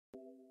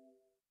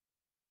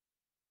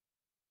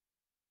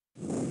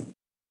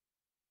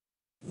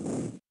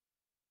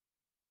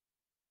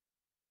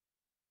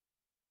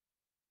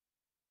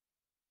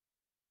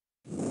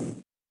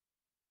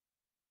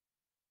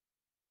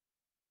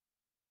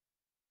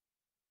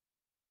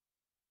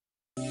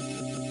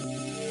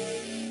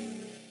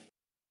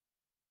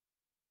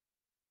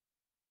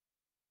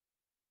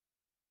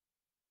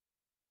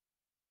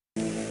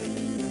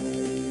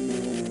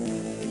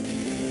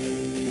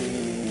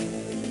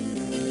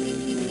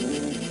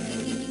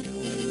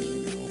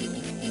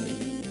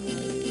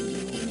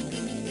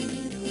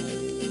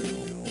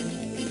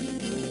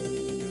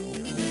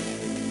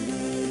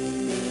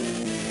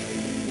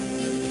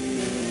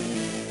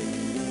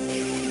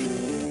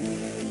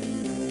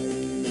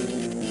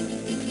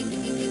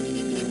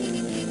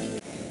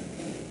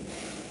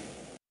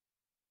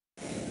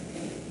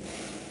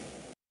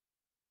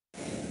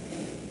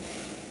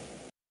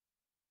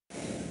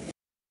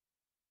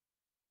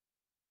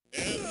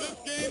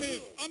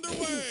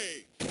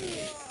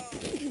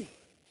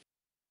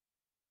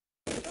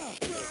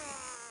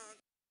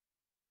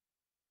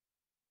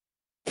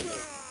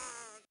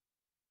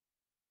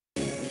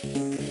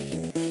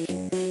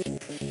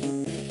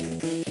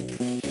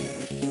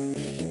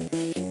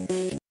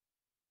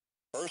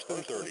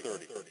First and 30.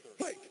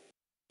 Fight!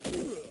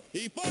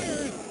 He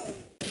fires!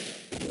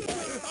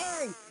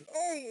 Ow!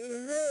 Oh, it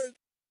hurts!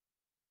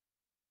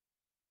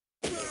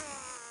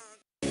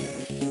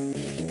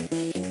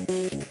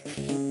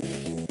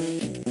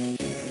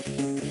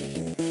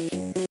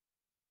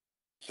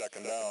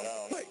 Second down.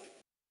 Fight!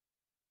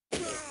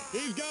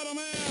 He's got a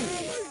man!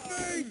 Oh, my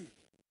face!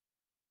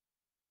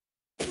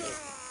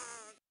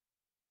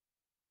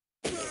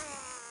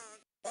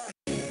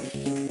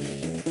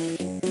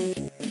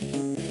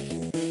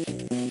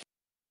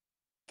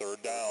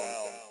 Third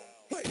down.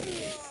 Fight!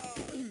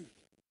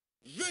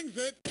 Zings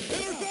it!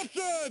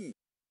 Interception!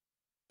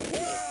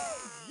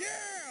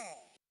 Yeah!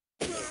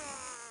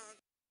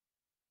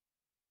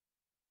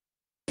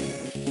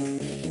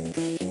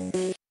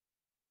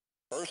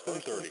 First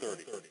and 30.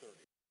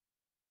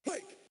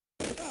 Fight!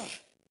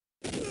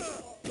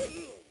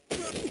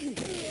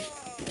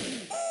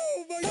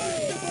 Oh, my God!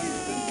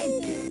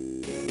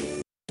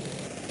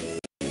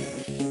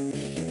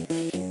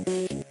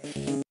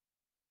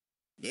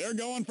 They're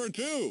going for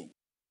two.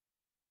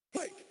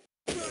 Fight!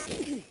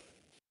 And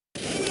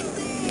it's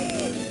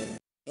good!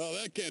 Oh,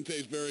 that can't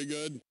taste very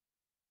good.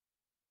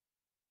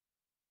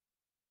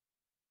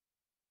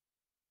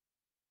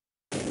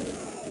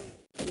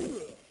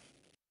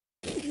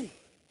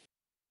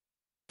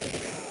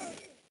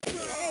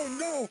 Oh,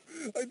 no!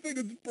 I think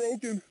it's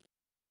broken.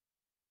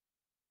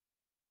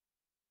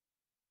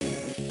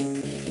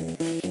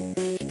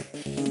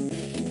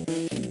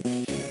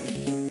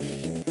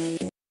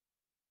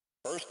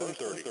 First and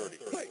 30.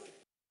 Fight!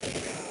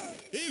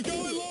 He's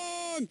going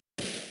long!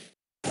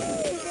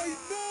 Oh, my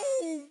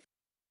nose!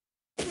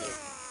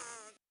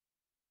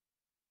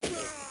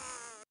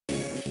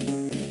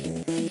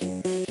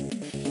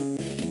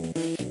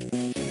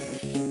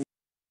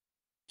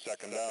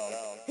 Second down.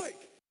 Fight!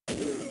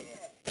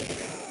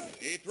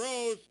 He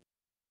throws.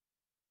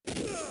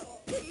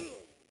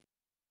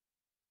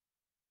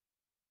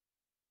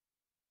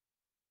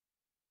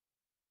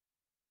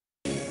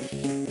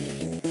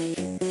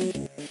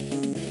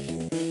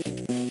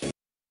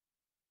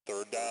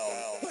 Third down.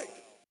 Fight!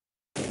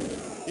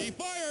 He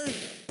fires.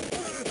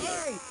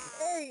 Oh!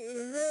 Oh,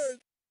 it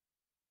hurts!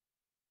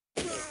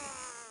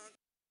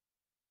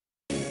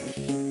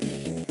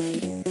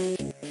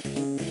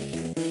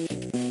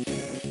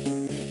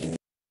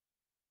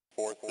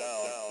 Fourth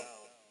down.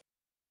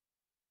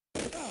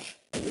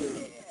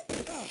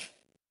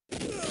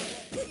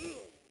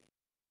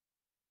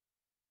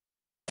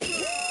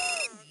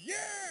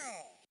 Yeah!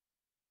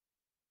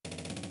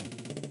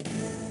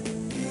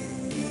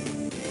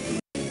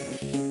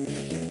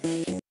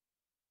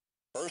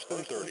 First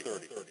and 30.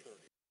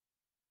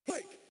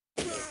 Fight!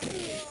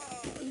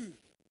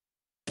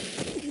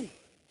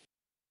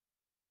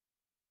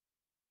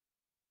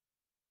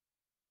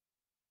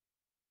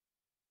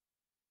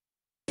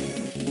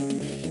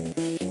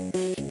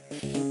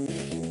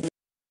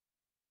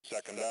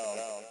 Second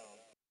down.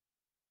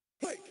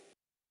 Fight!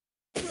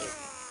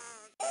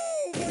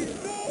 Oh, my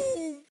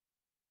nose!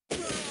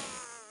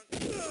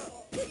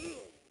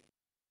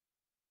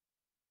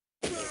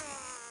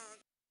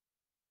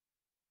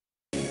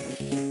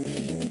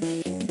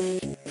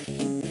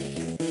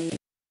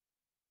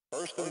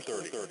 First and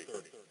 30.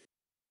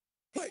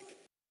 Fight!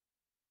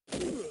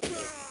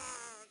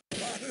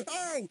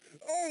 Ow!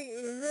 Oh,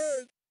 it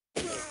hurts!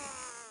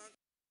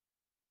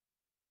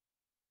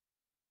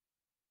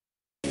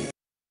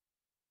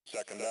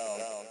 Second down.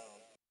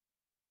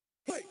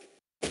 Fight!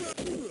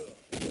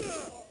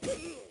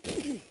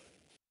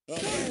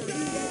 Stay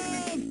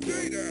down!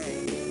 Stay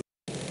down!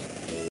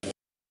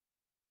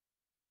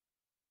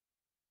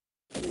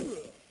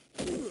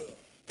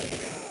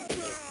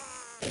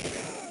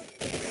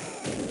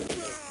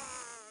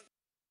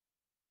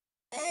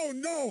 Oh,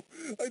 no!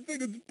 I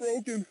think it's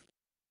broken.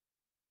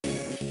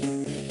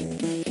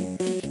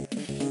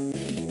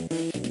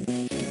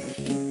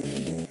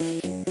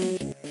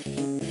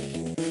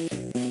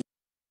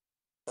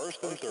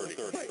 First and 30.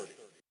 Fight!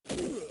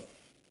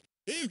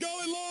 He's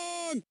going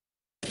long!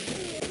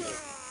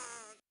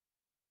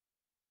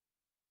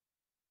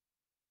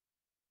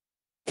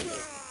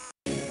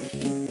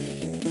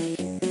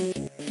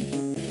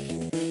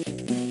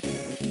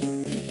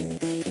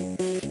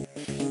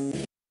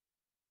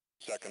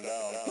 Second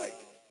down. Fight!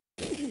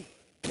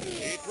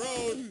 He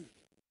throws.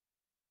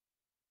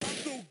 I'm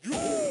so good!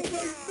 Oh,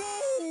 my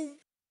nose!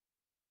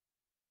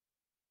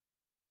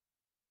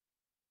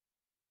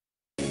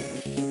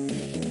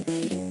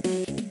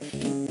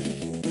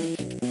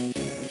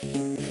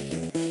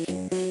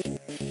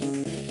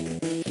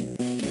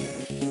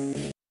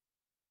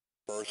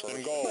 First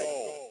and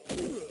goal.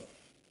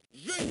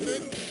 Zing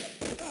it!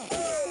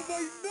 Oh,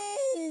 my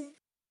nose!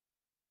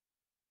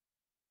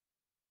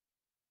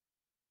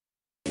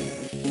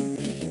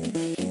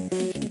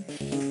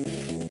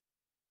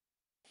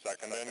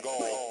 Second and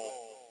goal.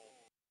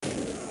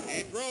 He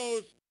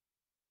throws.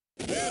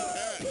 Yeah!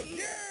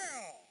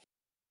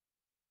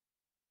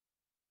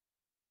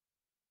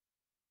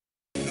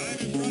 Time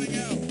is running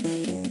out.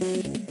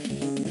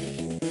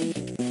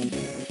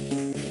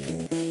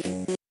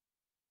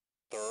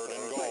 Third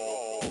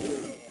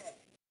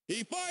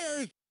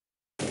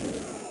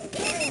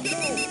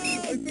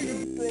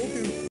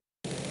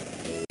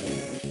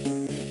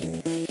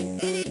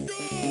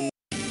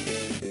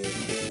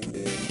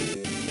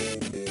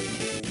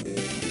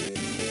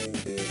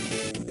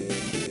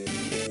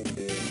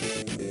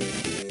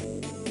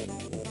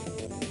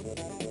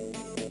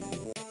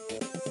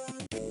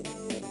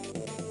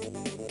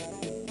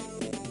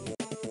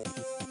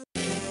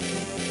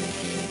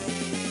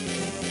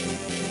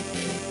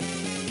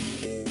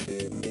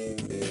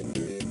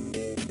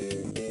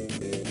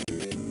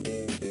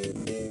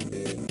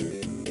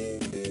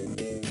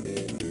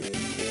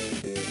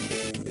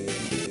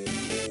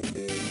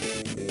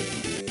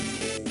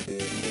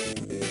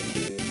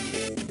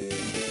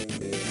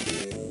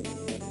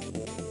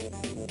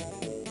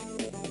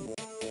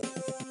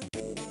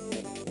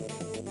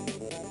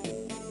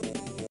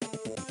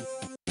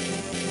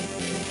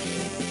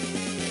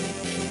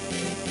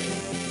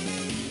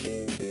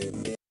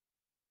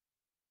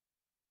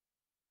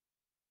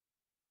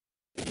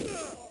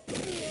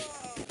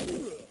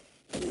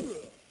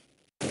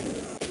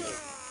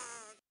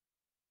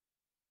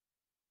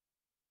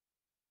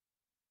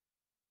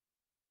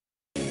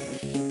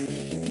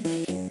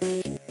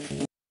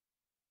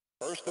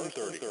First and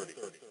 30.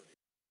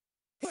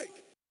 Fight!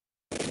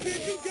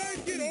 Did you guys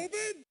get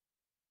open?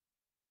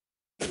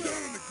 They're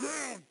down on the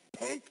ground,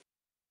 punk.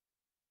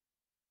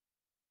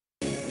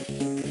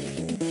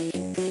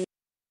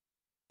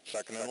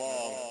 Second and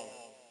long.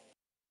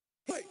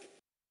 Fight!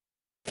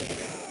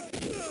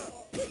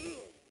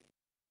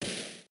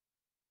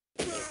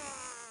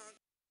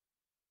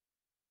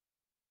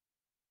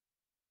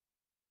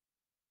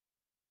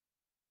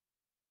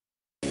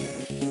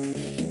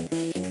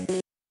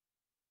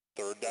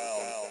 Third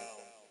down.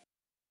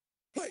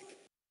 Fight!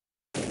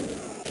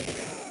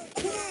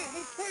 Come on,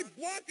 let's try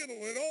blocking a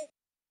little.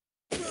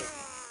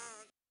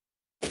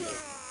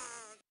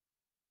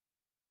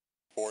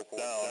 Fourth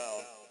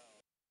down.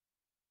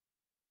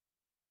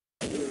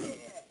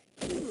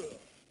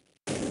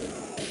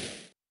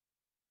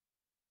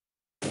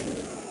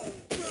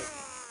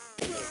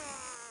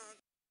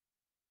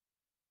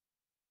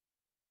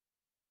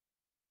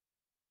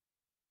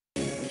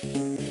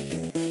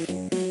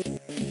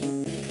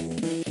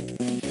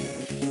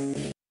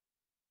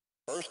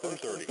 First and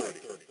 30.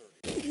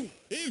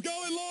 He's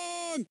going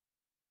long!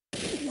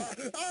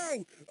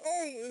 Ow!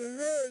 Oh, it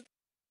hurts!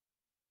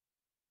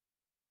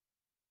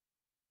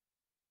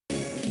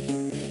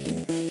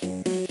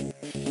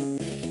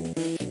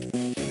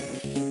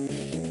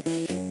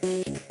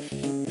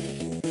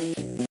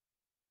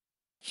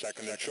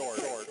 Second and short.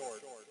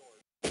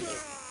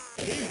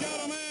 He's got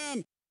a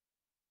man!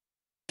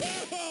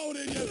 Oh,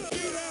 did you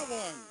see that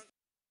one?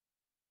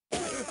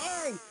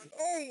 Ow!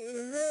 Oh, it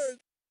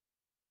hurts!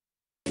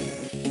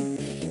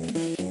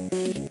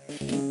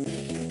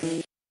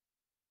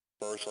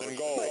 First and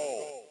goal.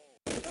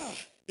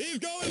 He's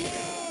going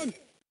long!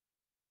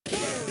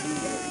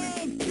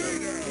 Touchdown!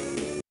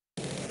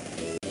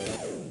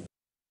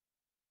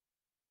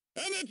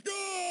 And it's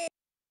good!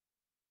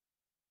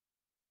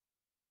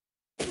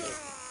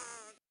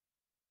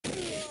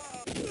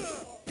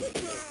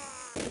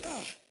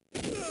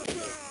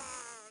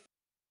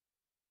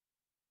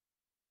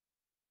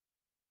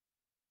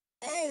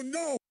 Oh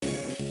no!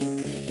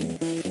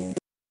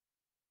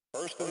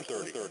 First and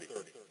 30.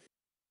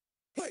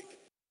 Fight!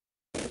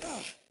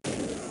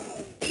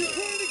 You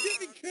trying to get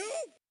me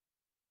killed?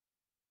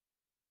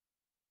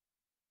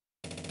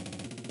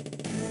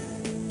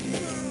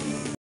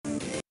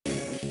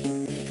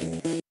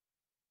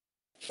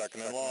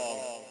 Second and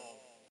long.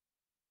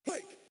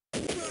 Fight!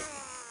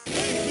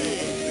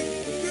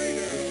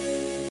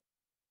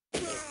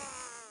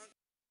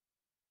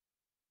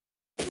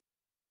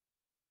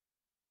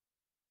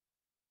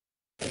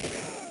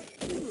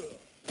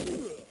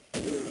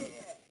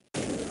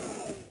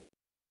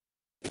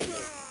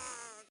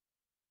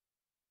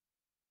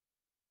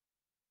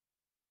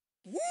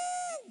 Woo!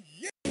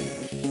 Yeah!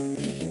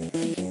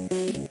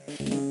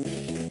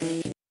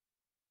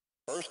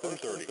 First and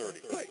 30.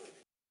 Fight!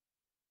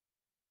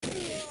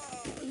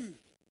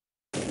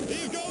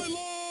 He's going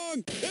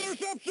long!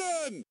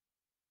 Interception!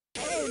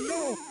 Oh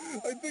no!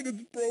 I think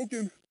it's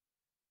broken.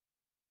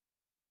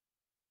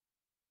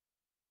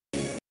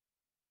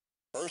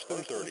 First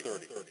and 30.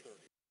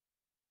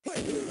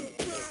 Fight!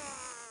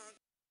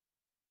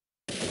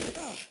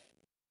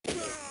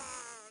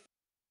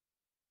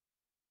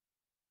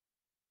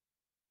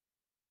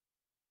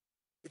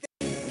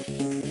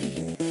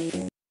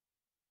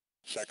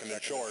 Second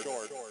and short.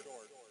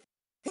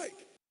 Fight!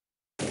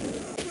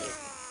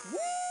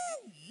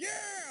 Woo! Yeah!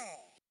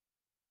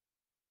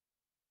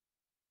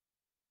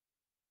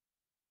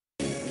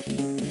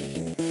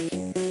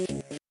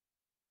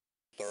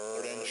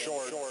 Third and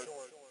short.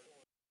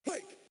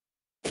 Fight!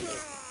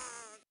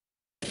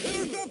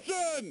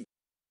 Interception!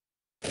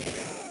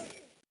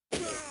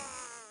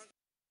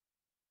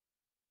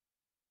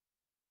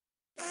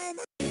 Oh,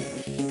 my...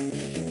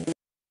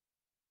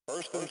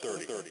 First and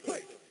 30.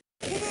 Fight!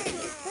 Come on,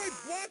 let's try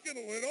blocking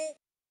a little.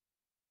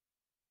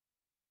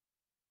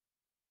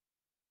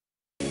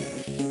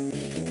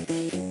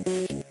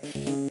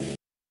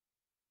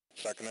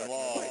 Second and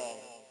long.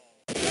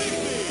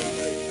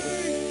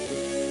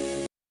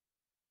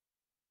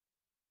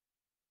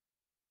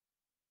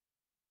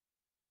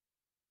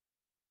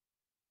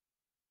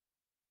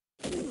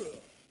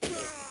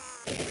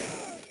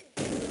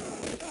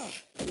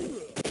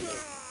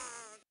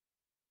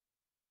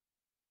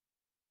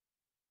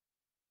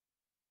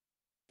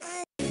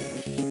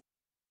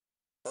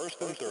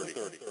 First and 30.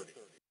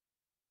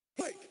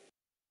 Fight!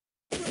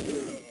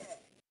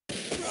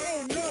 Oh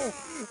no!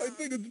 I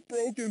think it's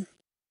broken.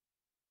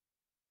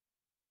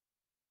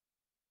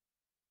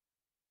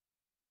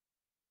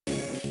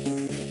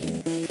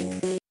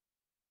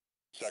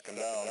 Second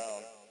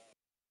down.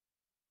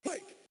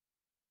 Fight!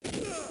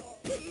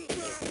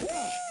 Woo!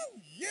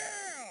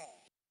 Yeah!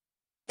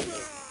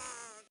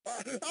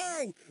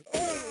 Ow!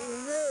 Oh, it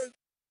hurts!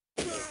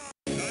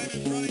 Time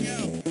is running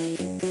out.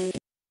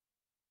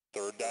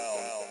 Third down.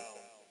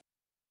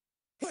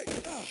 Fight!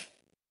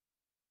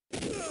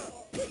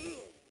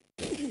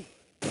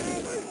 Oh,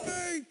 my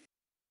face!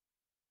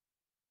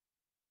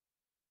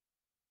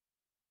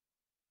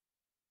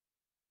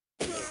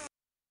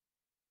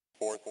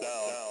 Fourth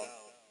down.